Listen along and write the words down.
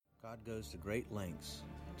God goes to great lengths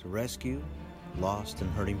to rescue lost and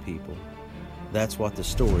hurting people. That's what the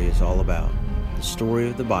story is all about. The story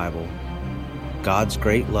of the Bible, God's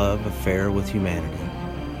great love affair with humanity.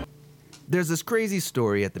 There's this crazy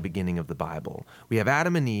story at the beginning of the Bible. We have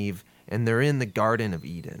Adam and Eve, and they're in the Garden of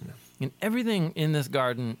Eden. And everything in this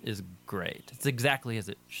garden is great. It's exactly as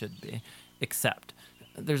it should be, except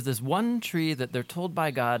there's this one tree that they're told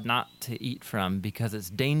by God not to eat from because it's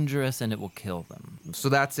dangerous and it will kill them. So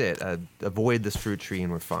that's it. Avoid this fruit tree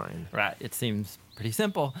and we're fine. Right, it seems pretty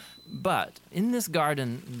simple. But in this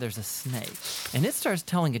garden, there's a snake, and it starts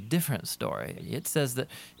telling a different story. It says that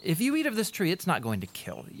if you eat of this tree, it's not going to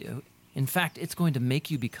kill you. In fact, it's going to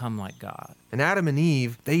make you become like God. And Adam and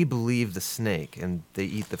Eve, they believe the snake and they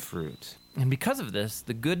eat the fruit. And because of this,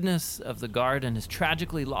 the goodness of the garden is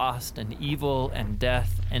tragically lost, and evil and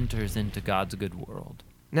death enters into God's good world.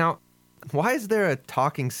 Now, why is there a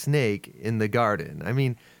talking snake in the garden? I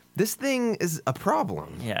mean, this thing is a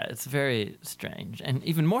problem. Yeah, it's very strange. And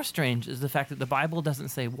even more strange is the fact that the Bible doesn't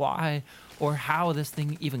say why or how this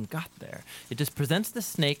thing even got there. It just presents the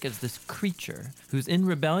snake as this creature who's in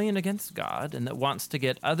rebellion against God and that wants to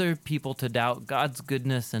get other people to doubt God's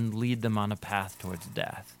goodness and lead them on a path towards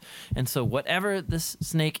death. And so whatever this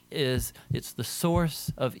snake is, it's the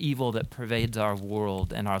source of evil that pervades our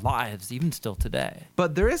world and our lives, even still today.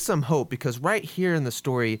 But there is some hope because right here in the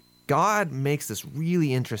story, God makes this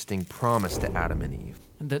really interesting promise to Adam and Eve.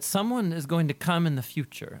 That someone is going to come in the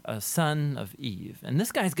future, a son of Eve. And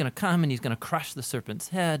this guy's going to come and he's going to crush the serpent's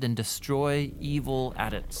head and destroy evil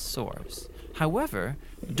at its source. However,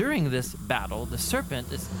 during this battle, the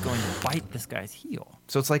serpent is going to bite this guy's heel.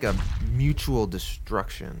 So it's like a mutual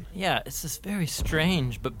destruction. Yeah, it's this very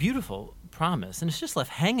strange but beautiful promise. And it's just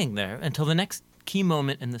left hanging there until the next key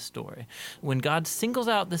moment in the story, when God singles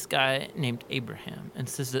out this guy named Abraham and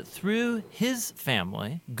says that through his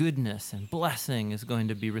family, goodness and blessing is going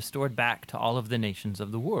to be restored back to all of the nations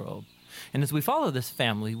of the world. And as we follow this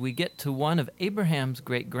family, we get to one of Abraham's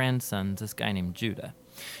great-grandsons, this guy named Judah.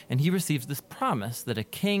 And he receives this promise that a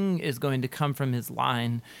king is going to come from his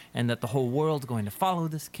line and that the whole world's going to follow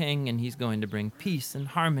this king and he's going to bring peace and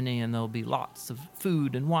harmony and there'll be lots of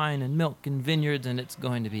food and wine and milk and vineyards and it's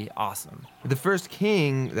going to be awesome. The first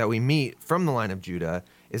king that we meet from the line of Judah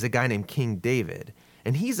is a guy named King David.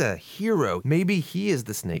 And he's a hero. Maybe he is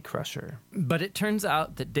the snake crusher. But it turns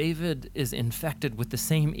out that David is infected with the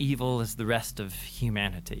same evil as the rest of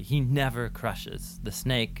humanity. He never crushes the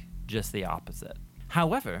snake, just the opposite.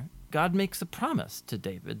 However, God makes a promise to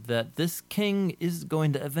David that this king is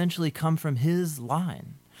going to eventually come from his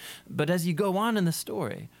line. But as you go on in the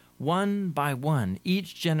story, one by one,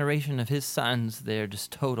 each generation of his sons, they're just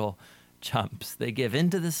total chumps. They give in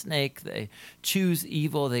to the snake, they choose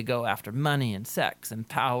evil, they go after money and sex and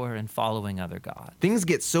power and following other gods. Things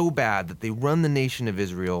get so bad that they run the nation of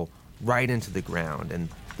Israel right into the ground, and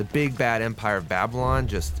the big bad empire of Babylon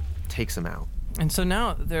just takes them out. And so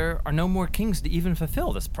now there are no more kings to even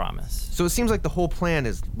fulfill this promise. So it seems like the whole plan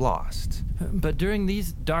is lost. But during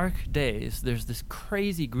these dark days, there's this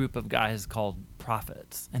crazy group of guys called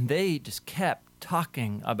prophets, and they just kept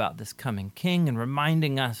talking about this coming king and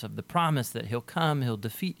reminding us of the promise that he'll come, he'll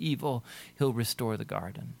defeat evil, he'll restore the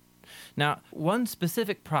garden. Now, one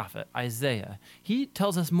specific prophet, Isaiah, he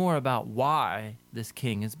tells us more about why this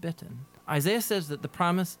king is bitten. Isaiah says that the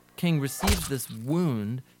promised king receives this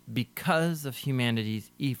wound because of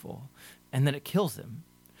humanity's evil, and then it kills him.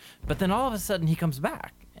 But then all of a sudden he comes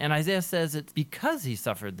back, and Isaiah says it's because he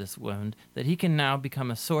suffered this wound that he can now become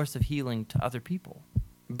a source of healing to other people.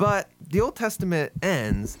 But the Old Testament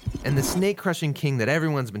ends, and the snake-crushing king that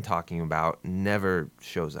everyone's been talking about never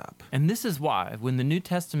shows up. And this is why, when the New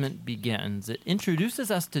Testament begins, it introduces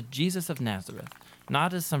us to Jesus of Nazareth,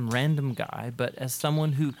 not as some random guy, but as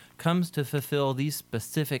someone who comes to fulfill these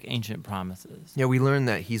specific ancient promises. Yeah, we learn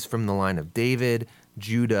that he's from the line of David,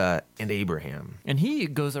 Judah, and Abraham. And he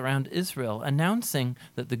goes around Israel announcing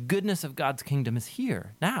that the goodness of God's kingdom is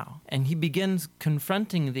here, now. And he begins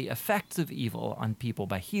confronting the effects of evil on people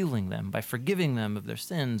by healing them, by forgiving them of their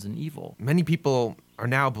sins and evil. Many people are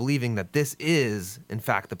now believing that this is, in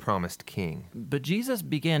fact, the promised king. But Jesus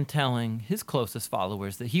began telling his closest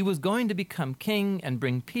followers that he was going to become king and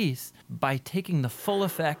bring peace by taking the full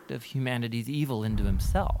effect of humanity's evil into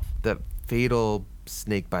himself. The fatal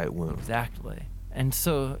snake bite wound. Exactly. And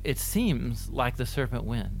so it seems like the serpent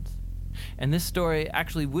wins. And this story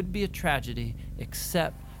actually would be a tragedy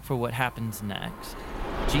except for what happens next.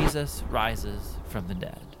 Jesus rises from the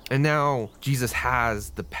dead. And now Jesus has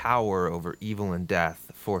the power over evil and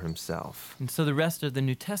death for himself. And so the rest of the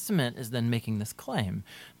New Testament is then making this claim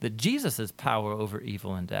that Jesus' power over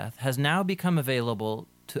evil and death has now become available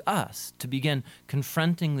to us to begin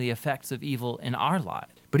confronting the effects of evil in our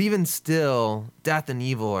lives. But even still, death and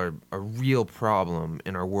evil are a real problem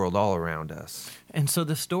in our world all around us. And so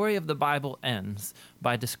the story of the Bible ends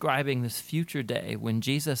by describing this future day when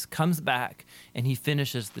Jesus comes back and he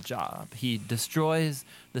finishes the job. He destroys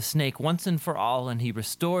the snake once and for all, and he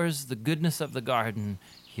restores the goodness of the garden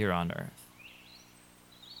here on earth.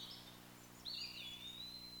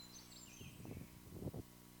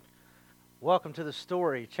 Welcome to the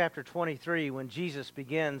story, chapter 23, when Jesus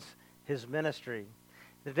begins his ministry.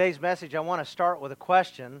 Today's message, I want to start with a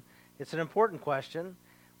question. It's an important question.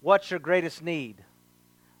 What's your greatest need?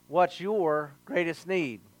 What's your greatest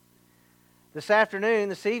need? This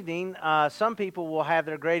evening, some people will have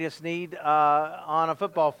their greatest need on a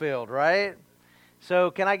football field, right?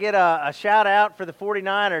 So can I get a shout out for the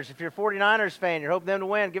 49ers? If you're a 49ers fan, you're hoping them to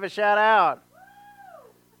win, give a shout out.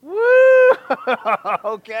 Woo!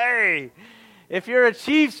 Okay. If you're a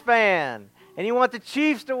Chiefs fan and you want the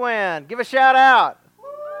Chiefs to win, give a shout out.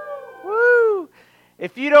 Woo!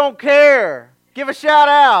 If you don't care, give a shout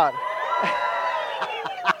out.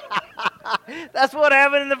 That's what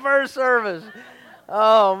happened in the first service.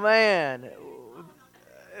 Oh, man.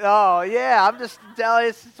 Oh, yeah, I'm just telling you,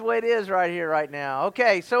 it's the way it is right here, right now.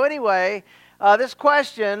 Okay, so anyway, this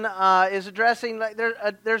question is addressing,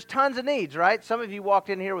 there's tons of needs, right? Some of you walked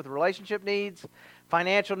in here with relationship needs,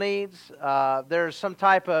 financial needs. There's some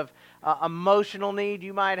type of emotional need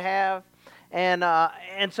you might have.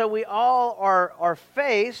 And so we all are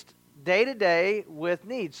faced day to day with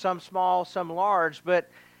needs, some small, some large, but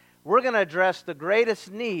we're going to address the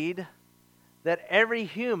greatest need that every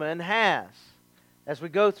human has as we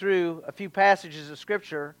go through a few passages of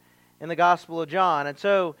Scripture in the Gospel of John. And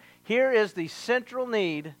so here is the central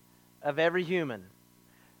need of every human: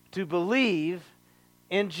 to believe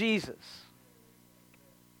in Jesus.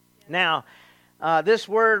 Now, this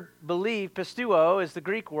word believe, pisteuo, is the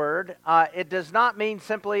Greek word. It does not mean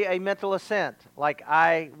simply a mental assent, like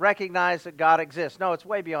I recognize that God exists. No, it's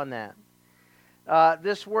way beyond that.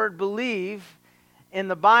 This word believe in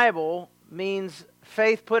the Bible means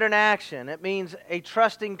faith put in action. It means a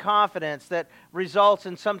trusting confidence that results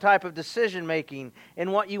in some type of decision making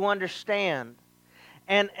in what you understand.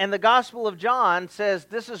 And the Gospel of John says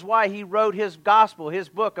this is why he wrote his gospel, his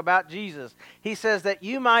book about Jesus. He says that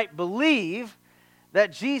you might believe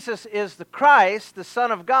that Jesus is the Christ, the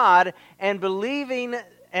Son of God, and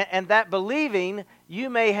that believing you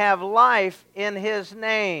may have life in His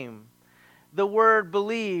name. The word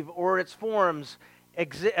believe, or its forms,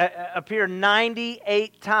 appear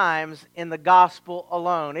 98 times in the gospel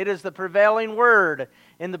alone. It is the prevailing word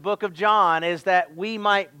in the book of John, is that we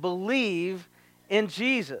might believe in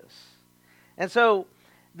Jesus. And so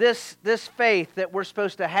this faith that we're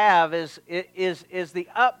supposed to have is the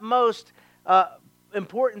utmost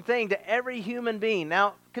important thing to every human being.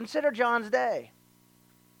 Now, consider John's day.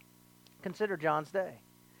 Consider John's day.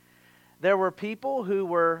 There were people who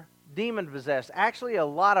were demon-possessed. Actually, a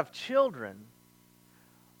lot of children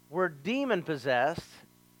were demon-possessed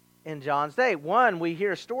in John's day. One, we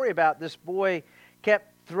hear a story about this boy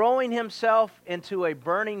kept throwing himself into a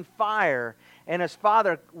burning fire, and his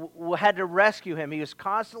father had to rescue him. He was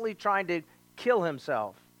constantly trying to kill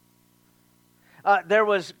himself. There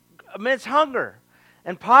was immense hunger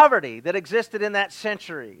and poverty that existed in that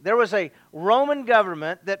century. There was a Roman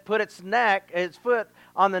government that put its foot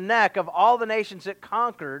on the neck of all the nations it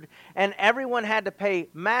conquered, and everyone had to pay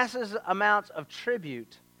massive amounts of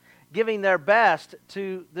tribute, giving their best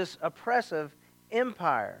to this oppressive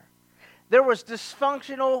empire. There was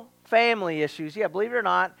dysfunctional family issues. Yeah, believe it or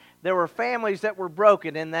not, there were families that were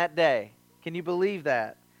broken in that day. Can you believe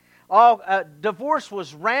that? Divorce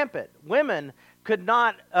was rampant. Women could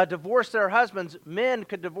not divorce their husbands. Men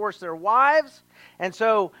could divorce their wives. And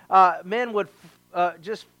so men would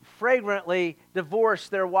just flagrantly divorce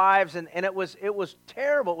their wives. And it was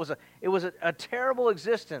terrible. It was a terrible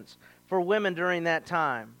existence for women during that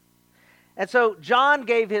time. And so John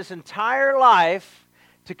gave his entire life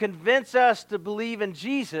to convince us to believe in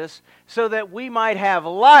Jesus so that we might have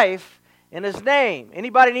life in His name.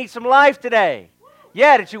 Anybody need some life today?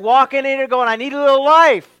 Yeah, did you walk in here going, I need a little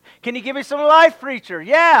life? Can you give me some life, preacher?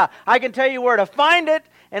 Yeah, I can tell you where to find it,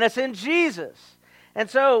 and it's in Jesus. And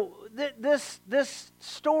so this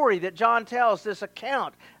story that John tells, this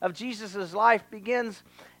account of Jesus' life, begins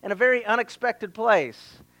in a very unexpected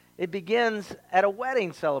place. It begins at a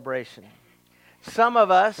wedding celebration. Some of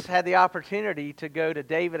us had the opportunity to go to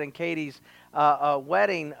David and Katie's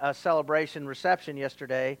wedding celebration reception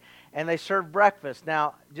yesterday, and they served breakfast.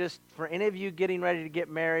 Now, just for any of you getting ready to get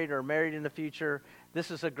married or married in the future, this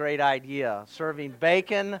is a great idea, serving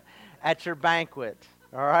bacon at your banquet.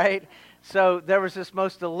 All right? So there was this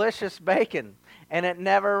most delicious bacon, and it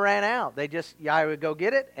never ran out. I would go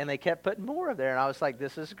get it, and they kept putting more of there, and I was like,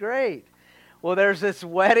 this is great. Well, there's this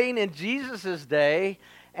wedding in Jesus' day,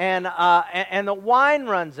 and the wine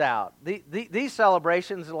runs out. These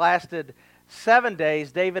celebrations lasted 7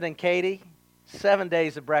 days. David and Katie, 7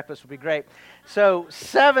 days of breakfast would be great. So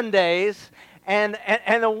 7 days, and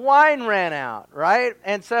the wine ran out, right?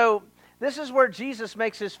 And so this is where Jesus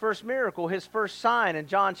makes his first miracle, his first sign in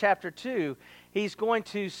John chapter 2. He's going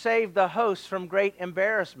to save the host from great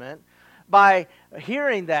embarrassment. By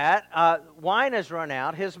hearing that, wine has run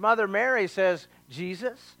out. His mother Mary says,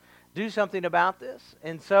 Jesus, do something about this.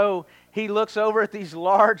 And so he looks over at these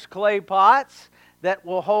large clay pots that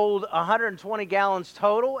will hold 120 gallons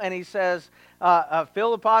total, and he says,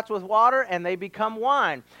 fill the pots with water, and they become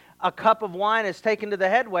wine. A cup of wine is taken to the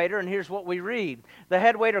head waiter, and here's what we read. The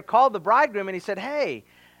head waiter called the bridegroom, and he said, hey,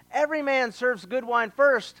 every man serves good wine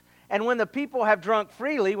first, and when the people have drunk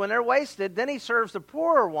freely, when they're wasted, then he serves the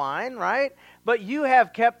poorer wine, right? But you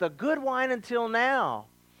have kept the good wine until now.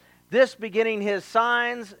 This beginning his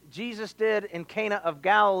signs Jesus did in Cana of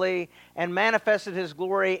Galilee and manifested his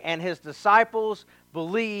glory, and his disciples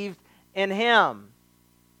believed in him.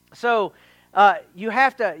 So you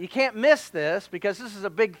can't miss this, because this is a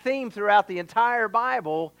big theme throughout the entire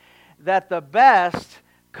Bible, that the best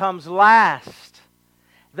comes last.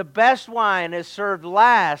 The best wine is served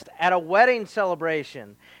last at a wedding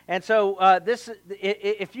celebration. And so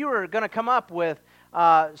if you were going to come up with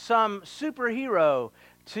some superhero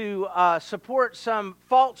to support some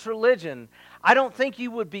false religion, I don't think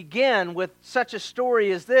you would begin with such a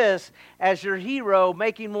story as this as your hero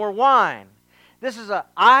making more wine. This is an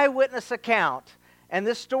eyewitness account, and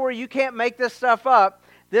this story, you can't make this stuff up.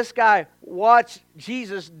 This guy watched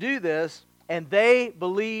Jesus do this, and they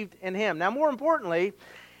believed in him. Now, more importantly,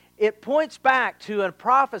 it points back to a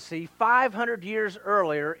prophecy 500 years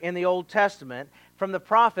earlier in the Old Testament from the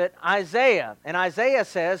prophet Isaiah. And Isaiah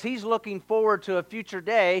says he's looking forward to a future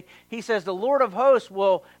day. He says the Lord of hosts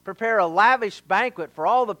will prepare a lavish banquet for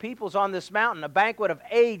all the peoples on this mountain, a banquet of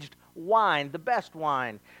aged wine, the best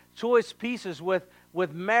wine, choice pieces with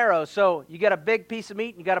marrow. So you got a big piece of meat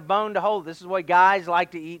and you got a bone to hold. This is the way guys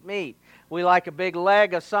like to eat meat. We like a big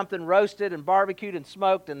leg of something roasted and barbecued and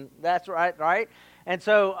smoked, and that's right? And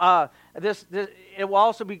so it will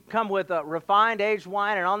also come with a refined aged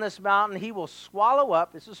wine, and on this mountain he will swallow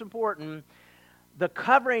up, this is important, the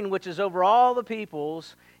covering which is over all the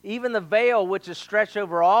peoples, even the veil which is stretched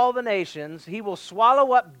over all the nations. He will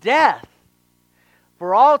swallow up death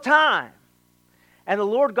for all time. And the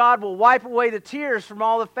Lord God will wipe away the tears from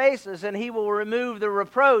all the faces, and he will remove the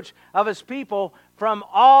reproach of his people from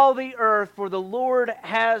all the earth, for the Lord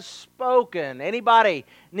has spoken. Anybody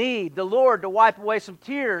need the Lord to wipe away some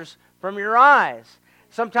tears from your eyes?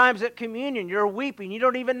 Sometimes at communion, you're weeping. You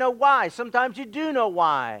don't even know why. Sometimes you do know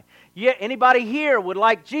why. Anybody here would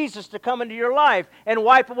like Jesus to come into your life and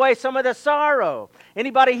wipe away some of the sorrow?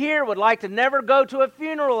 Anybody here would like to never go to a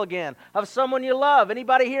funeral again of someone you love?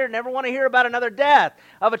 Anybody here never want to hear about another death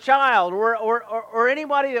of a child or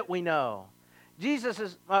anybody that we know?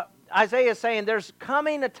 Isaiah is saying there's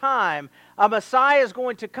coming a time, a Messiah is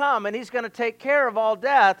going to come, and he's going to take care of all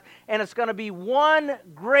death, and it's going to be one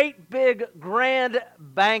great big grand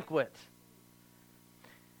banquet.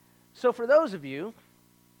 So for those of you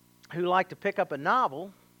who like to pick up a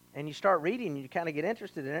novel and you start reading and you kind of get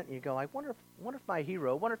interested in it, and you go like, wonder if my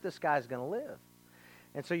hero, wonder if this guy's going to live.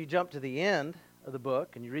 And so you jump to the end of the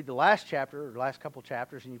book and you read the last chapter or the last couple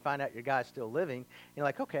chapters, and you find out your guy's still living. And you're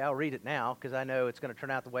like, okay, I'll read it now because I know it's going to turn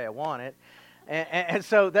out the way I want it. And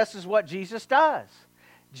so this is what Jesus does.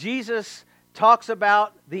 Jesus talks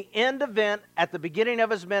about the end event at the beginning of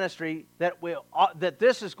his ministry, that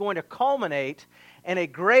this is going to culminate in a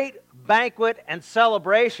great banquet and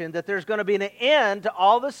celebration, that there's going to be an end to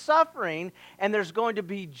all the suffering, and there's going to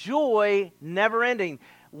be joy never ending.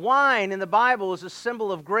 Wine in the Bible is a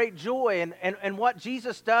symbol of great joy, and what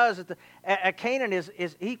Jesus does at Canaan is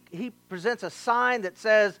he presents a sign that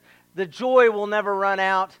says the joy will never run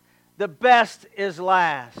out, the best is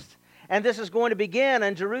last. And this is going to begin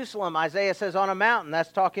in Jerusalem. Isaiah says on a mountain.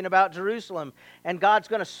 That's talking about Jerusalem. And God's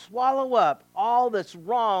going to swallow up all that's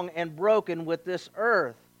wrong and broken with this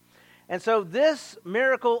earth. And so this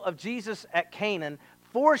miracle of Jesus at Canaan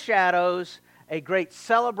foreshadows a great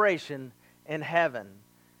celebration in heaven.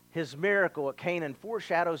 His miracle at Canaan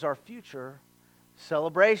foreshadows our future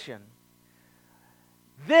celebration.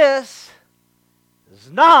 This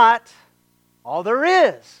is not all there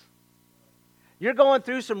is. You're going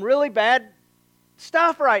through some really bad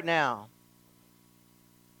stuff right now.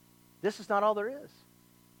 This is not all there is.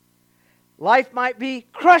 Life might be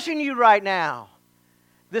crushing you right now.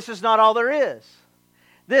 This is not all there is.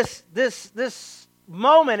 This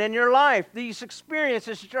moment in your life, these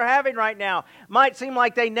experiences that you're having right now might seem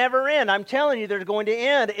like they never end. I'm telling you, they're going to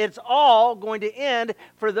end. It's all going to end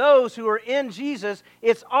for those who are in Jesus.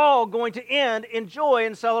 It's all going to end in joy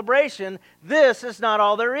and celebration. This is not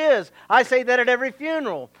all there is. I say that at every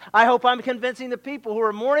funeral. I hope I'm convincing the people who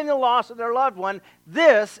are mourning the loss of their loved one,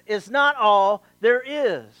 this is not all there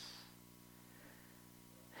is.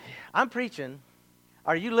 I'm preaching.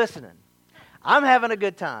 Are you listening? I'm having a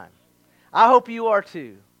good time. I hope you are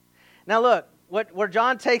too. Now look, where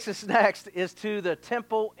John takes us next is to the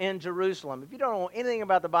temple in Jerusalem. If you don't know anything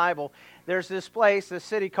about the Bible, there's this place, this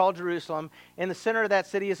city called Jerusalem. In the center of that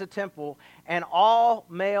city is a temple, and all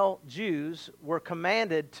male Jews were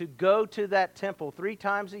commanded to go to that temple 3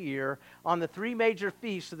 times a year on the 3 major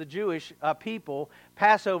feasts of the Jewish people,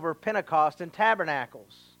 Passover, Pentecost, and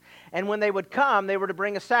Tabernacles. And when they would come, they were to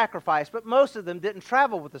bring a sacrifice, but most of them didn't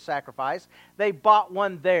travel with the sacrifice. They bought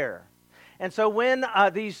one there. And so when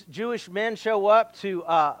these Jewish men show up to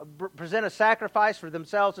present a sacrifice for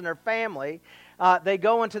themselves and their family, they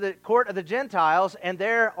go into the court of the Gentiles, and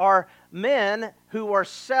there are men who are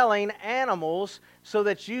selling animals so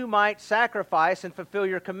that you might sacrifice and fulfill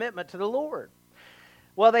your commitment to the Lord.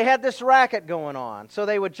 Well, they had this racket going on. So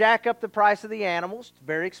they would jack up the price of the animals,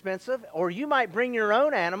 very expensive. Or you might bring your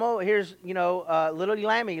own animal. Here's, little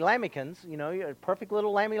lambikins, perfect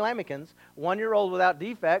little lambikins, 1-year-old without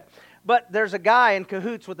defect. But there's a guy in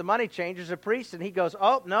cahoots with the money changers, a priest, and he goes,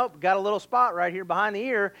 oh, nope, got a little spot right here behind the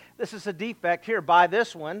ear. This is a defect. Here, buy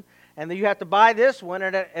this one. And then you have to buy this one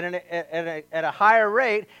at a higher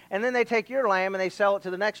rate, and then they take your lamb and they sell it to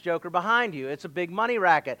the next joker behind you. It's a big money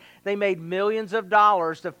racket. They made millions of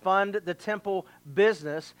dollars to fund the temple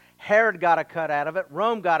business. Herod got a cut out of it.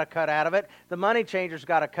 Rome got a cut out of it. The money changers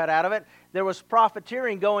got a cut out of it. There was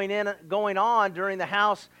profiteering going on during in the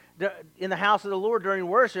house of the Lord during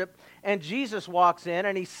worship, and Jesus walks in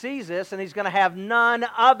and he sees this, and he's going to have none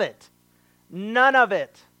of it. None of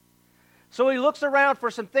it. So he looks around for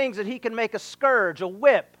some things that he can make a scourge, a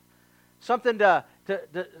whip, something to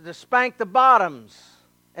spank the bottoms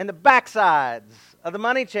and the backsides of the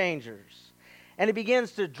money changers. And he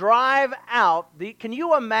begins to drive out can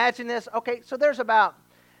you imagine this? Okay, so there's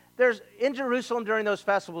in Jerusalem during those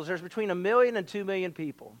festivals, there's between 1 million and 2 million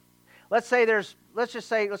people. Let's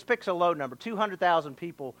pick a low number, 200,000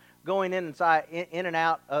 people going in and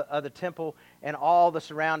out of the temple and all the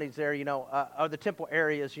surroundings there, of the temple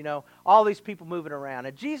areas, all these people moving around.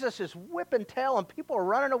 And Jesus is whipping tail, and people are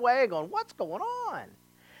running away going, what's going on?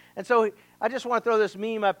 And so I just want to throw this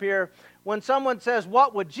meme up here. When someone says,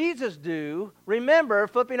 what would Jesus do? Remember,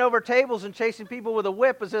 flipping over tables and chasing people with a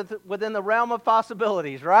whip is within the realm of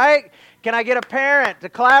possibilities, right? Can I get a parent to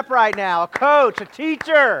clap right now? A coach, a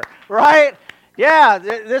teacher, right? Yeah,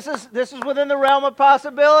 this is within the realm of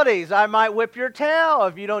possibilities. I might whip your tail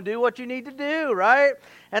if you don't do what you need to do, right?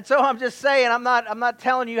 And so I'm just saying, I'm not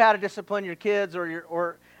telling you how to discipline your kids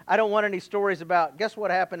or I don't want any stories about, guess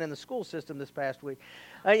what happened in the school system this past week,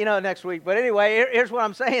 next week. But anyway, here's what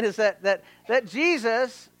I'm saying is that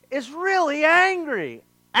Jesus is really angry.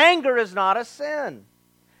 Anger is not a sin.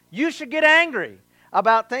 You should get angry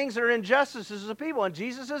about things that are injustices of people. And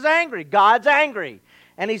Jesus is angry. God's angry.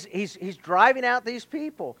 And he's driving out these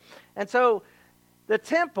people. And so the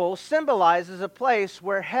temple symbolizes a place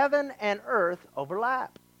where heaven and earth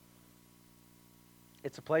overlap.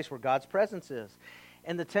 It's a place where God's presence is.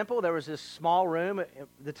 In the temple, there was this small room.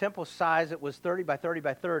 The temple size, it was 30 by 30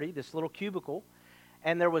 by 30, this little cubicle.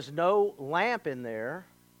 And there was no lamp in there,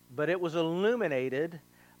 but it was illuminated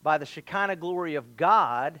by the Shekinah glory of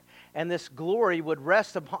God. And this glory would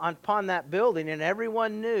rest upon that building, and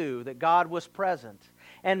everyone knew that God was present.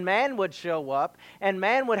 And man would show up, and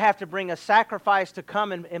man would have to bring a sacrifice to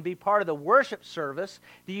come and be part of the worship service.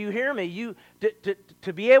 Do you hear me?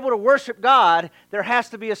 To be able to worship God, there has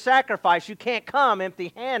to be a sacrifice. You can't come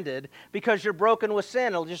empty-handed because you're broken with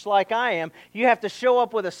sin, just like I am. You have to show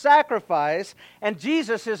up with a sacrifice, and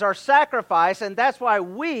Jesus is our sacrifice, and that's why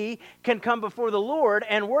we can come before the Lord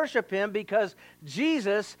and worship Him, because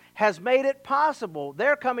Jesus has made it possible.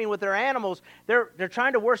 They're coming with their animals. They're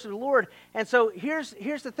trying to worship the Lord. And so here's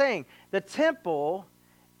the thing. The temple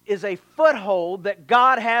is a foothold that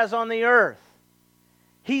God has on the earth.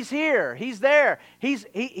 He's here. He's there.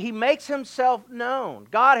 He makes Himself known.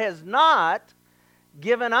 God has not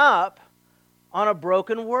given up on a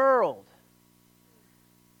broken world.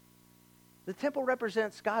 The temple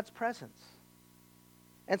represents God's presence.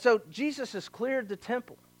 And so Jesus has cleared the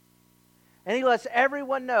temple. And He lets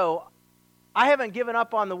everyone know, I haven't given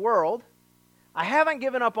up on the world. I haven't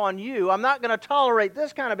given up on you. I'm not going to tolerate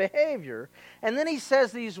this kind of behavior. And then he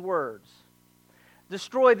says these words,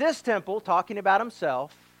 destroy this temple, talking about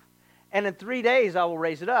himself, and in 3 days I will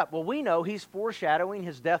raise it up. Well, we know he's foreshadowing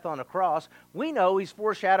his death on the cross. We know he's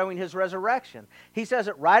foreshadowing his resurrection. He says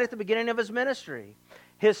it right at the beginning of his ministry.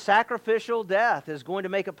 His sacrificial death is going to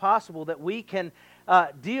make it possible that we can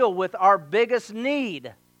deal with our biggest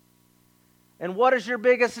need. And what is your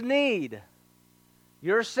biggest need?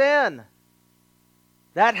 Your sin.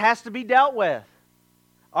 That has to be dealt with.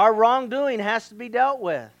 Our wrongdoing has to be dealt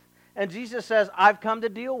with. And Jesus says, I've come to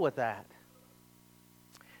deal with that.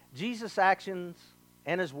 Jesus' actions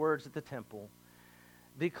and his words at the temple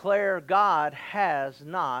declare God has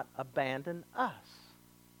not abandoned us.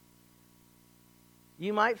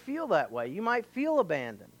 You might feel that way. You might feel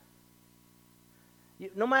abandoned.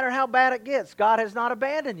 No matter how bad it gets, God has not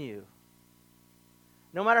abandoned you.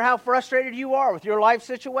 No matter how frustrated you are with your life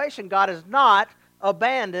situation, God has not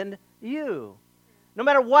abandoned you. No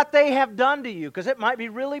matter what they have done to you, because it might be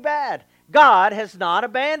really bad, God has not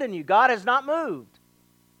abandoned you. God has not moved.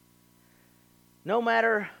 No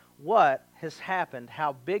matter what has happened,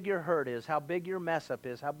 how big your hurt is, how big your mess up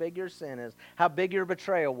is, how big your sin is, how big your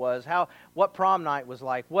betrayal was, what prom night was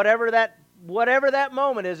like, whatever that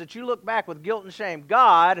moment is that you look back with guilt and shame,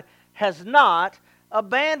 God has not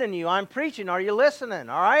abandoned you. I'm preaching. Are you listening?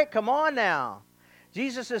 All right, come on now.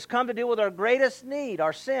 Jesus has come to deal with our greatest need,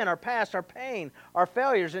 our sin, our past, our pain, our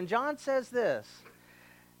failures. And John says this,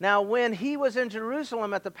 now when he was in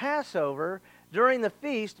Jerusalem at the Passover, during the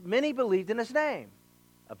feast, many believed in his name,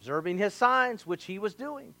 observing his signs, which he was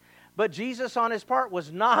doing. But Jesus on his part was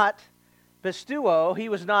not pisteuo, he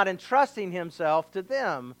was not entrusting himself to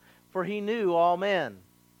them, for he knew all men.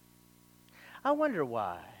 I wonder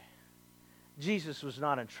why Jesus was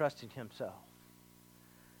not entrusting himself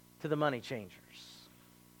to the money changers.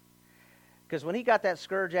 Because when he got that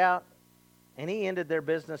scourge out and he ended their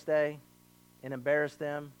business day and embarrassed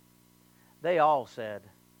them, they all said,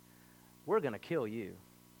 we're going to kill you.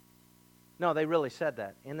 No, they really said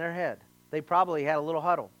that in their head. They probably had a little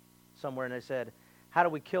huddle somewhere and they said, how do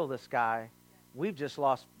we kill this guy? We've just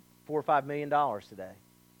lost $4 or $5 million today.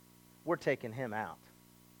 We're taking him out.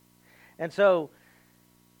 And so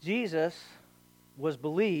Jesus was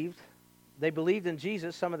believed. They believed in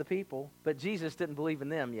Jesus, some of the people, but Jesus didn't believe in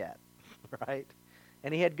them yet, right?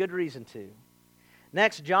 And he had good reason to.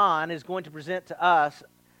 Next, John is going to present to us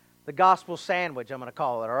the gospel sandwich, I'm going to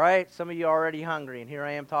call it, all right? Some of you are already hungry, and here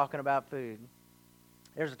I am talking about food.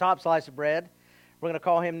 There's a top slice of bread. We're going to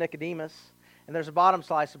call him Nicodemus. And there's a bottom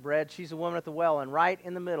slice of bread. She's a woman at the well, and right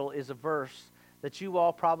in the middle is a verse that you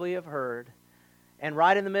all probably have heard. And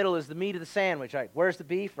right in the middle is the meat of the sandwich. Right? Where's the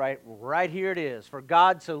beef? Right here it is. For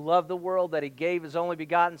God so loved the world that he gave his only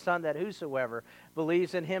begotten Son, that whosoever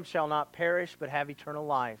believes in him shall not perish but have eternal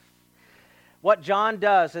life. What John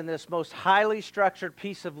does in this most highly structured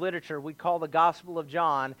piece of literature we call the Gospel of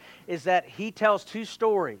John is that he tells two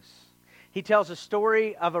stories. He tells a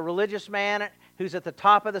story of a religious man who's at the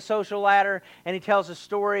top of the social ladder, and he tells a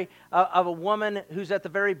story of a woman who's at the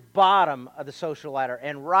very bottom of the social ladder.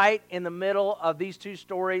 And right in the middle of these two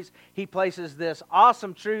stories, he places this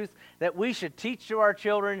awesome truth that we should teach to our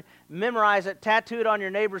children, memorize it, tattoo it on your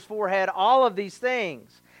neighbor's forehead, all of these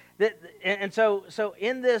things. And so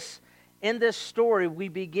in this story, we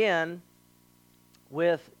begin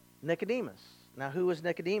with Nicodemus. Now, who was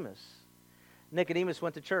Nicodemus? Nicodemus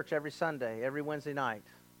went to church every Sunday, every Wednesday night.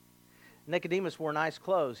 Nicodemus wore nice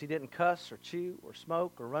clothes. He didn't cuss or chew or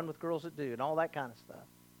smoke or run with girls that do and all that kind of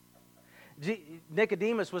stuff.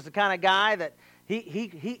 Nicodemus was the kind of guy that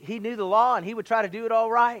he knew the law and he would try to do it all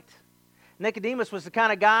right. Nicodemus was the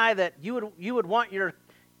kind of guy that you would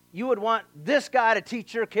want this guy to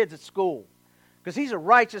teach your kids at school, because he's a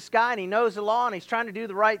righteous guy and he knows the law and he's trying to do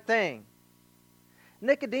the right thing.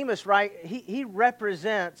 Nicodemus, right, he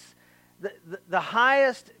represents the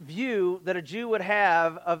highest view that a Jew would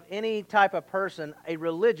have of any type of person, a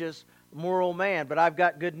religious, moral man. But I've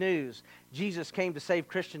got good news. Jesus came to save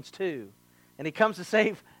Christians too. And he comes to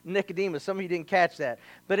save Nicodemus. Some of you didn't catch that.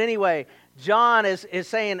 But anyway, John is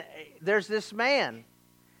saying there's this man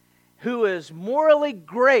who is morally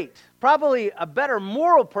great, probably a better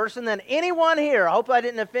moral person than anyone here. I hope I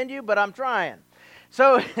didn't offend you, but I'm trying.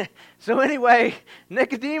 So anyway,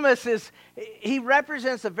 Nicodemus he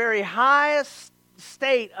represents the very highest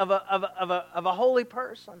state of a holy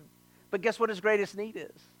person. But guess what his greatest need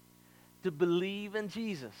is? To believe in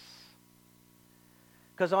Jesus.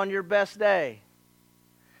 Because on your best day,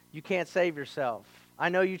 you can't save yourself. I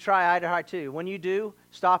know you try, I try too. When you do,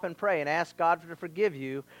 stop and pray and ask God to forgive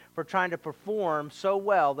you for trying to perform so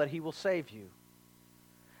well that he will save you.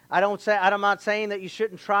 I'm not saying that you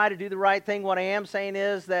shouldn't try to do the right thing. What I am saying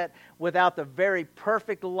is that without the very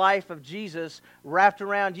perfect life of Jesus wrapped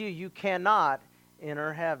around you, you cannot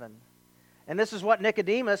enter heaven. And this is what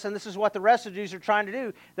Nicodemus and this is what the rest of the Jews are trying to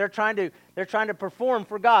do. They're trying to perform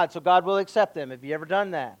for God, so God will accept them. Have you ever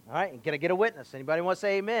done that? All right, can I get a witness? Anybody want to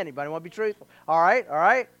say amen? Anybody want to be truthful? All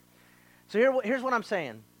right. So here's what I'm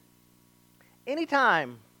saying.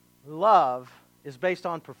 Anytime love is based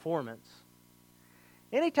on performance,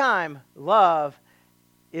 anytime love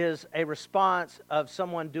is a response of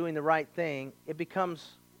someone doing the right thing, it becomes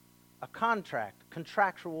a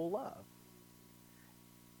contractual love.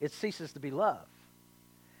 It ceases to be love.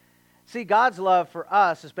 See, God's love for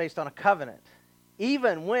us is based on a covenant.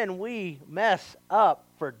 Even when we mess up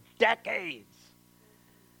for decades,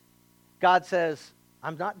 God says,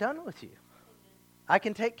 I'm not done with you. I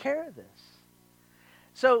can take care of this.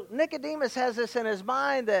 So Nicodemus has this in his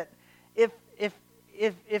mind that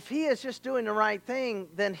if he is just doing the right thing,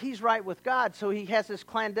 then he's right with God. So he has this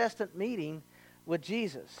clandestine meeting with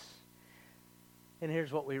Jesus. And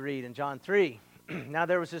here's what we read in John 3. Now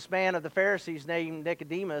there was this man of the Pharisees named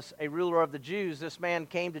Nicodemus, a ruler of the Jews. This man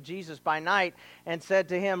came to Jesus by night and said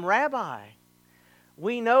to him, Rabbi,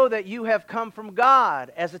 we know that you have come from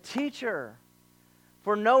God as a teacher,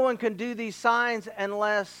 for no one can do these signs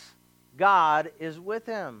unless God is with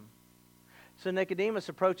him. So Nicodemus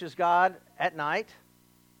approaches God at night,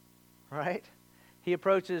 right? He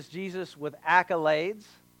approaches Jesus with accolades.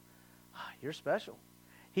 You're special.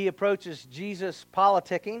 He approaches Jesus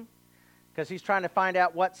politicking, because he's trying to find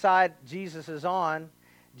out what side Jesus is on.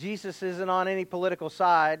 Jesus isn't on any political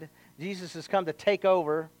side. Jesus has come to take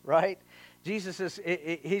over, right? He's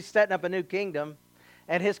setting up a new kingdom,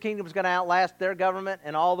 and his kingdom is going to outlast their government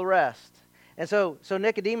and all the rest. And so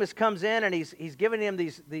Nicodemus comes in, and he's giving him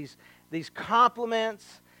these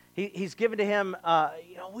compliments. He's given to him,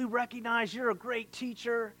 we recognize you're a great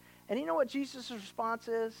teacher. And you know what Jesus' response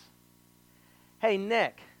is? Hey,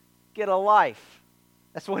 Nick, get a life.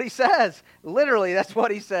 That's what he says. Literally, that's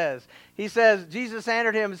what he says. He says, Jesus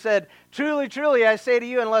answered him and said, Truly, truly, I say to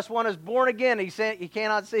you, unless one is born again, he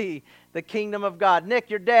cannot see the kingdom of God. Nick,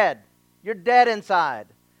 you're dead. You're dead inside.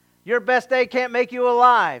 Your best day can't make you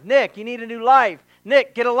alive. Nick, you need a new life.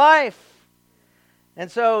 Nick, get a life.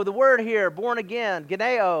 And so the word here, born again,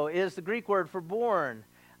 geneo, is the Greek word for born.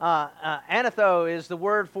 Anatho is the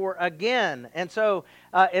word for again. And so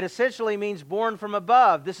it essentially means born from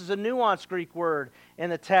above. This is a nuanced Greek word in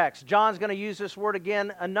the text. John's going to use this word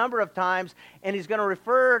again a number of times, and he's going to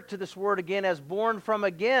refer to this word again as born from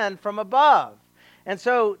again, from above. And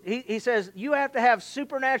so he says, you have to have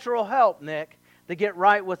supernatural help, Nick, to get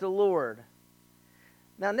right with the Lord.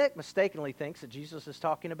 Now, Nick mistakenly thinks that Jesus is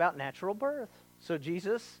talking about natural birth. So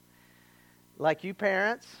Jesus, like you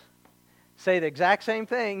parents, say the exact same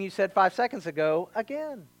thing you said 5 seconds ago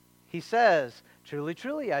again. He says, Truly,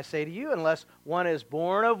 truly, I say to you, unless one is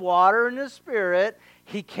born of water and the Spirit,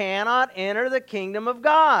 he cannot enter the kingdom of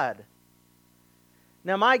God.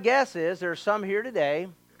 Now, my guess is there are some here today,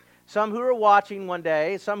 some who are watching one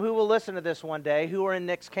day, some who will listen to this one day, who are in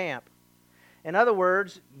Nick's camp. In other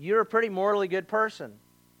words, you're a pretty morally good person.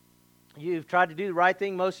 You've tried to do the right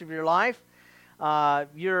thing most of your life.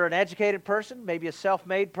 You're an educated person, maybe a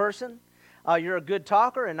self-made person. You're a good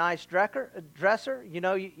talker, a nice dresser. You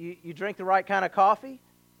know, you drink the right kind of coffee,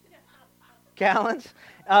 gallons.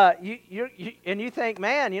 And you think,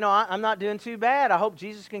 man, I'm not doing too bad. I hope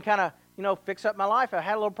Jesus can kind of, fix up my life. I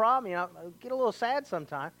had a little problem. I get a little sad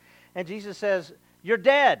sometimes. And Jesus says, you're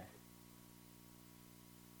dead.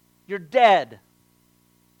 You're dead.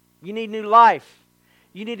 You need new life.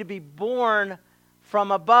 You need to be born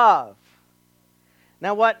from above.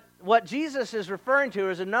 Now, what Jesus is referring to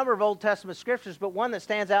is a number of Old Testament scriptures, but one that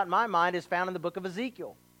stands out in my mind is found in the book of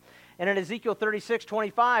Ezekiel. And in Ezekiel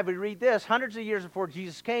 36:25, we read this. Hundreds of years before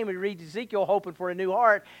Jesus came, we read Ezekiel hoping for a new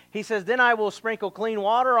heart. He says, Then I will sprinkle clean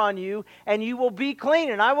water on you, and you will be clean,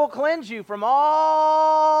 and I will cleanse you from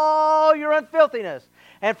all your unfilthiness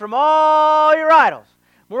and from all your idols.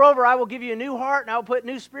 Moreover, I will give you a new heart, and I will put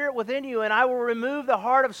new spirit within you, and I will remove the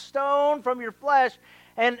heart of stone from your flesh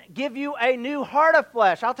and give you a new heart of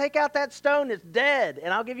flesh. I'll take out that stone that's dead,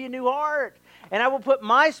 and I'll give you a new heart. And I will put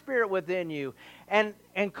my spirit within you and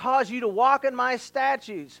cause you to walk in my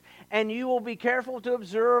statutes. And you will be careful to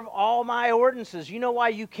observe all my ordinances. You know why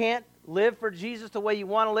you can't live for Jesus the way you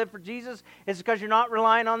want to live for Jesus? It's because you're not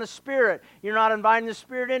relying on the Spirit. You're not inviting the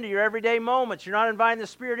Spirit into your everyday moments. You're not inviting the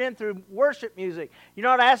Spirit in through worship music. You're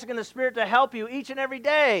not asking the Spirit to help you each and every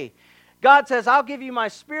day. God says, I'll give you my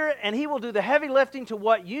Spirit, and He will do the heavy lifting to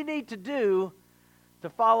what you need to do to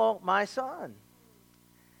follow my Son.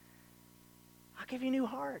 I'll give you a new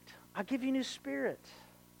heart. I'll give you a new spirit.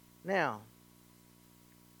 Now,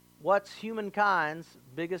 what's humankind's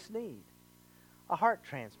biggest need? A heart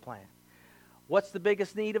transplant. What's the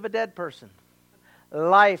biggest need of a dead person?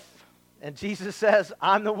 Life. And Jesus says,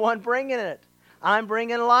 I'm the one bringing it. I'm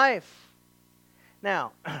bringing life.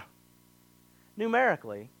 Now,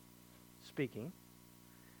 numerically speaking,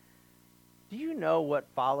 do you know what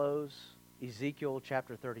follows Ezekiel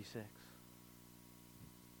chapter 36?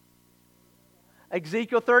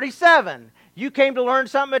 Ezekiel 37. You came to learn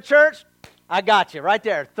something at church? I got you right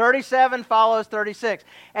there. 37 follows 36.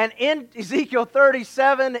 And in Ezekiel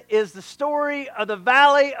 37 is the story of the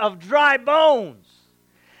valley of dry bones.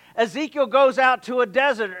 Ezekiel goes out to a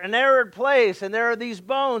desert, an arid place, and there are these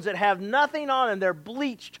bones that have nothing on them. They're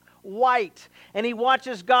bleached white. And he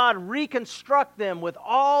watches God reconstruct them with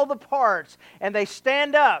all the parts, and they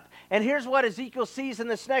stand up. And here's what Ezekiel sees in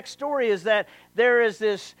this next story is that there is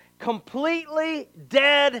this completely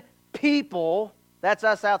dead people. That's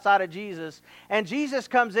us outside of Jesus. And Jesus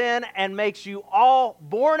comes in and makes you all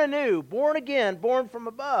born anew, born again, born from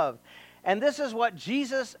above. And this is what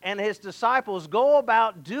Jesus and his disciples go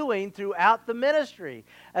about doing throughout the ministry.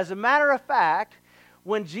 As a matter of fact,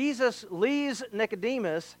 when Jesus leaves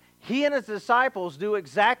Nicodemus, he and his disciples do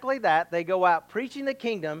exactly that. They go out preaching the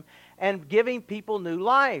kingdom and giving people new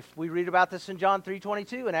life. We read about this in John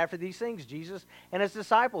 3:22. And after these things, Jesus and his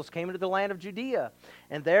disciples came into the land of Judea.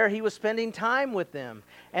 And there he was spending time with them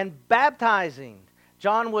and baptizing.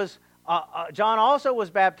 John also was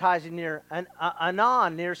baptizing near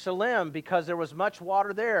Anan, near Salim, because there was much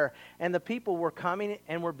water there. And the people were coming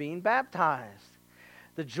and were being baptized.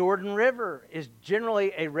 The Jordan River is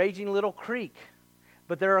generally a raging little creek.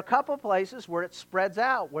 But there are a couple places where it spreads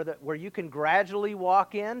out, where you can gradually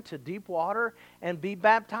walk into deep water and be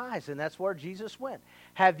baptized. And that's where Jesus went.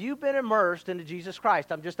 Have you been immersed into Jesus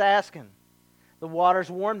Christ? I'm just asking. The water's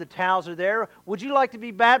warm, the towels are there. Would you like to be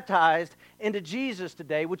baptized into Jesus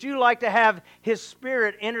today? Would you like to have his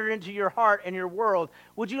Spirit enter into your heart and your world?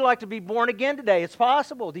 Would you like to be born again today? It's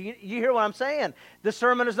possible. Do you hear what I'm saying? The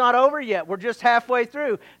sermon is not over yet. We're just halfway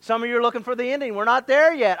through. Some of you are looking for the ending. We're not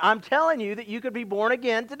there yet. I'm telling you that you could be born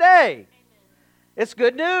again today. Amen. It's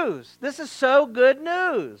good news. This is so good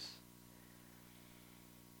news.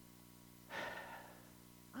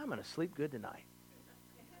 I'm going to sleep good tonight.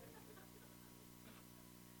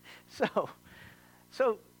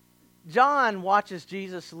 So John watches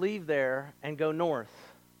Jesus leave there and go north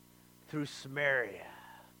through Samaria,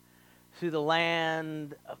 through the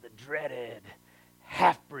land of the dreaded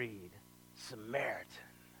half-breed Samaritan.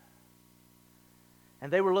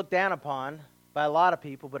 And they were looked down upon by a lot of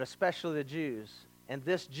people, but especially the Jews. And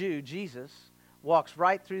this Jew, Jesus, walks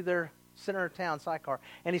right through their center of town, Sychar,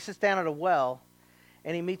 and he sits down at a well,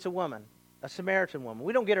 and he meets a woman, a Samaritan woman.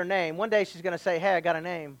 We don't get her name. One day she's going to say, hey, I got a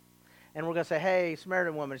name. And we're going to say, hey,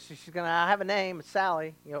 Samaritan woman. She's going to, I have a name. It's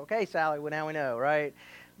Sally. You know, okay, Sally, well, now we know, right?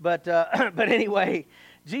 But anyway,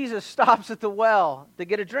 Jesus stops at the well to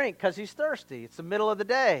get a drink because he's thirsty. It's the middle of the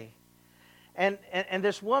day. And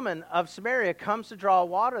this woman of Samaria comes to draw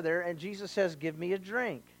water there, and Jesus says, give me a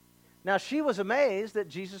drink. Now, she was amazed that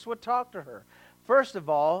Jesus would talk to her. First of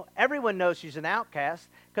all, everyone knows she's an outcast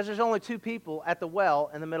because there's only two people at the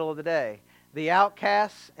well in the middle of the day. The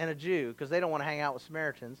outcasts and a Jew, because they don't want to hang out with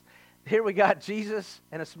Samaritans. Here we got Jesus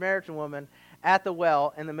and a Samaritan woman at the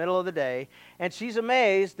well in the middle of the day, and she's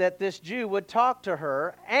amazed that this Jew would talk to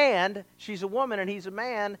her, and she's a woman and he's a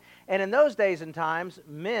man, and in those days and times,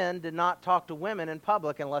 men did not talk to women in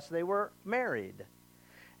public unless they were married.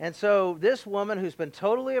 And so this woman who's been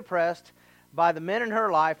totally oppressed by the men in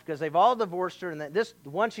her life because they've all divorced her, and the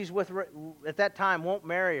one she's with at that time won't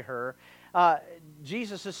marry her,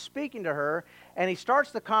 Jesus is speaking to her, and he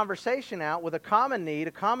starts the conversation out with a common need,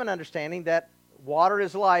 a common understanding that water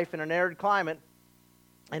is life in an arid climate,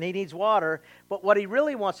 and he needs water. But what he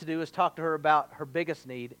really wants to do is talk to her about her biggest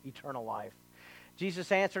need, eternal life.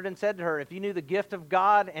 Jesus answered and said to her, if you knew the gift of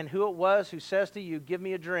God and who it was who says to you, give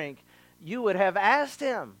me a drink, you would have asked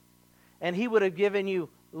him, and he would have given you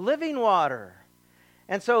living water.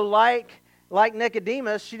 And so like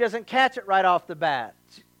Nicodemus, she doesn't catch it right off the bat.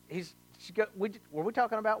 Were we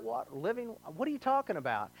talking about water? Living? What are you talking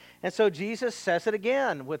about? And so Jesus says it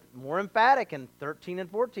again with more emphatic in 13 and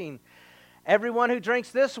 14. Everyone who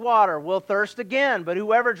drinks this water will thirst again, but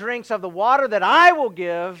whoever drinks of the water that I will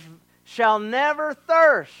give shall never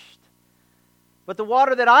thirst. But the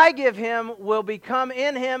water that I give him will become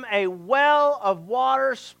in him a well of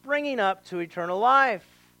water springing up to eternal life.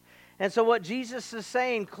 And so what Jesus is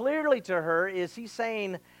saying clearly to her is he's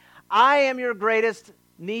saying, I am your greatest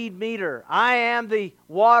need meter. I am the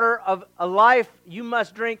water of a life. You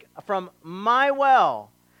must drink from my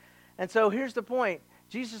well. And so here's the point.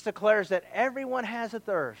 Jesus declares that everyone has a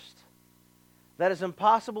thirst that is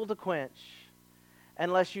impossible to quench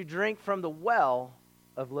unless you drink from the well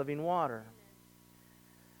of living water.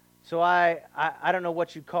 So I don't know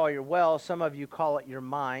what you call your well. Some of you call it your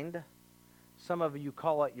mind. Some of you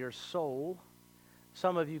call it your soul.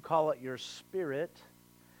 Some of you call it your spirit.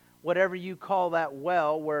 Whatever you call that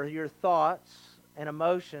well, where your thoughts and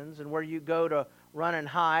emotions and where you go to run and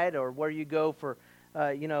hide, or where you go for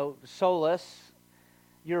solace,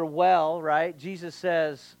 your well, right? Jesus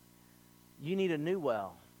says, you need a new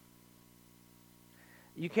well.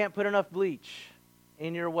 You can't put enough bleach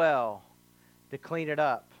in your well to clean it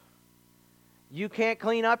up. You can't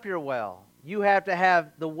clean up your well. You have to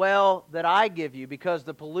have the well that I give you, because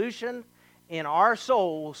the pollution in our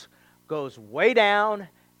souls goes way down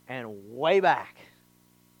and way back.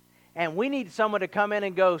 And we need someone to come in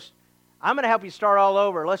and go, I'm going to help you start all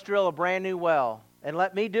over. Let's drill a brand new well. And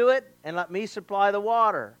let me do it, and let me supply the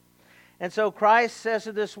water. And so Christ says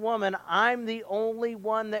to this woman, I'm the only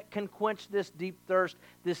one that can quench this deep thirst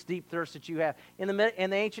that you have. In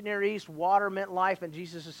the ancient Near East, water meant life, and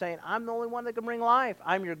Jesus is saying, I'm the only one that can bring life.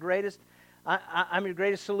 I'm your greatest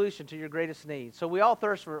solution to your greatest need. So we all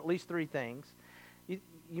thirst for at least three things.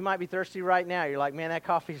 You might be thirsty right now. You're like, man, that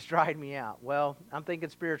coffee's dried me out. Well, I'm thinking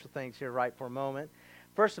spiritual things here right for a moment.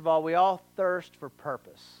 First of all, we all thirst for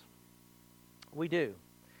purpose. We do.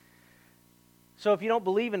 So if you don't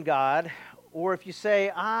believe in God, or if you say,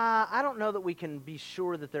 I don't know that we can be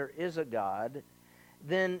sure that there is a God,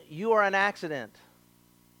 then you are an accident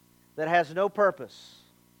that has no purpose.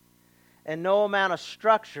 And no amount of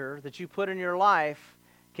structure that you put in your life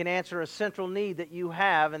can answer a central need that you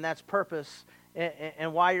have, and that's purpose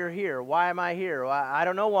and why you're here. Why am I here? Well, I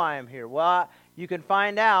don't know why I'm here. Well, you can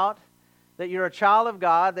find out that you're a child of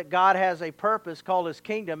God, that God has a purpose called His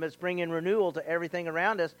kingdom. It's bringing renewal to everything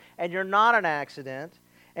around us, and you're not an accident,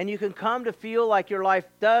 and you can come to feel like your life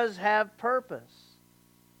does have purpose.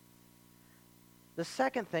 The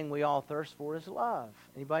second thing we all thirst for is love.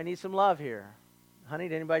 Anybody need some love here? Honey,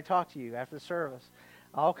 did anybody talk to you after the service?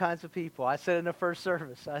 All kinds of people. I said in the first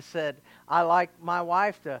service, I said, I like my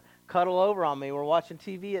wife to cuddle over on me. We're watching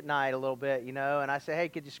TV at night a little bit, and I say, hey,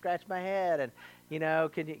 could you scratch my head? And,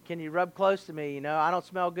 can you rub close to me? I don't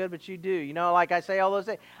smell good, but you do. Like I say all those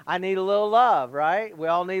things. I need a little love, right? We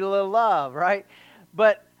all need a little love, right?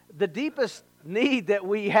 But the deepest need that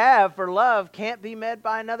we have for love can't be met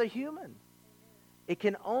by another human. It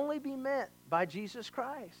can only be met by Jesus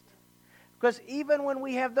Christ. Because even when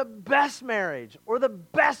we have the best marriage, or the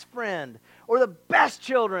best friend, or the best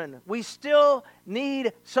children, we still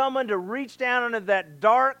need someone to reach down into that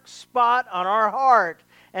dark spot on our heart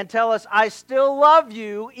and tell us, I still love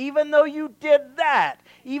you, even though you did that,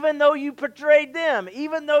 even though you betrayed them,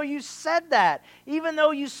 even though you said that, even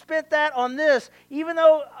though you spent that on this, even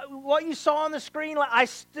though what you saw on the screen, I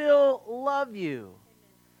still love you.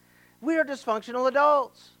 We are dysfunctional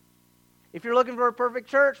adults. If you're looking for a perfect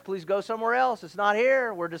church, please go somewhere else. It's not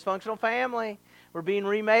here. We're a dysfunctional family. We're being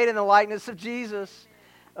remade in the likeness of Jesus.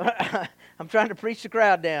 I'm trying to preach the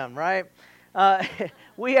crowd down, right?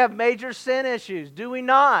 We have major sin issues, do we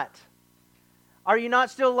not? Are you not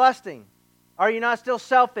still lusting? Are you not still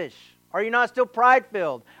selfish? Are you not still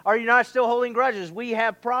pride-filled? Are you not still holding grudges? We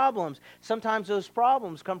have problems. Sometimes those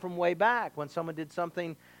problems come from way back when someone did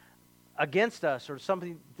something against us, or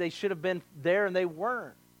something they should have been there and they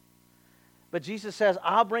weren't. But Jesus says,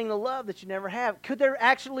 I'll bring the love that you never have. Could there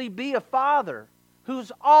actually be a Father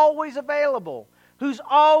who's always available, who's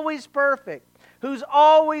always perfect, who's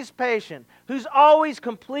always patient, who's always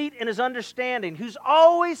complete in His understanding, who's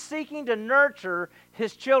always seeking to nurture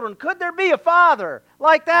His children? Could there be a Father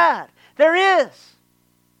like that? There is.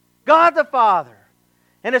 God the Father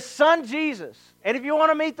and His Son Jesus. And if you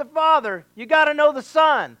want to meet the Father, you got to know the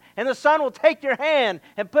Son. And the Son will take your hand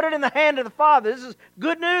and put it in the hand of the Father. This is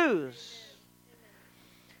good news.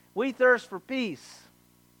 We thirst for peace.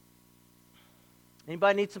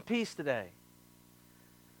 Anybody need some peace today?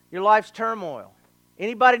 Your life's turmoil.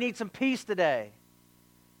 Anybody need some peace today?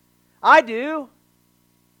 I do.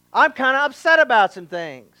 I'm kind of upset about some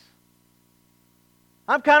things.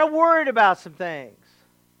 I'm kind of worried about some things.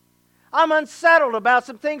 I'm unsettled about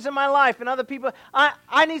some things in my life and other people.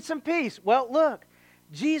 I need some peace. Well, look,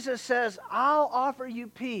 Jesus says, I'll offer you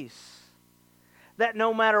peace. That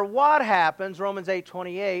no matter what happens, Romans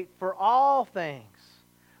 8:28, for all things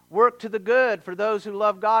work to the good for those who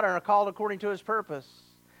love God and are called according to His purpose.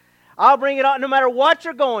 I'll bring it on no matter what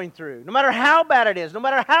you're going through, no matter how bad it is, no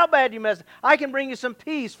matter how bad you mess. I can bring you some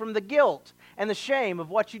peace from the guilt and the shame of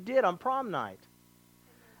what you did on prom night,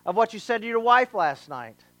 of what you said to your wife last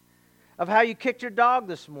night, of how you kicked your dog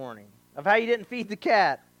this morning, of how you didn't feed the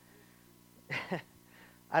cat.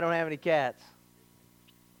 I don't have any cats.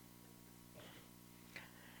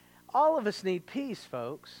 All of us need peace,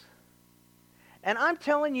 folks. And I'm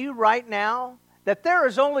telling you right now that there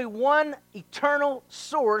is only one eternal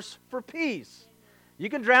source for peace. You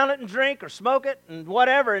can drown it in drink or smoke it and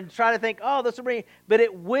whatever and try to think, oh, this will bring, but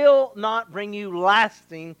it will not bring you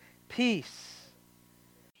lasting peace.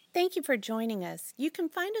 Thank you for joining us. You can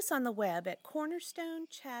find us on the web at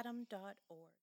cornerstonechatham.org.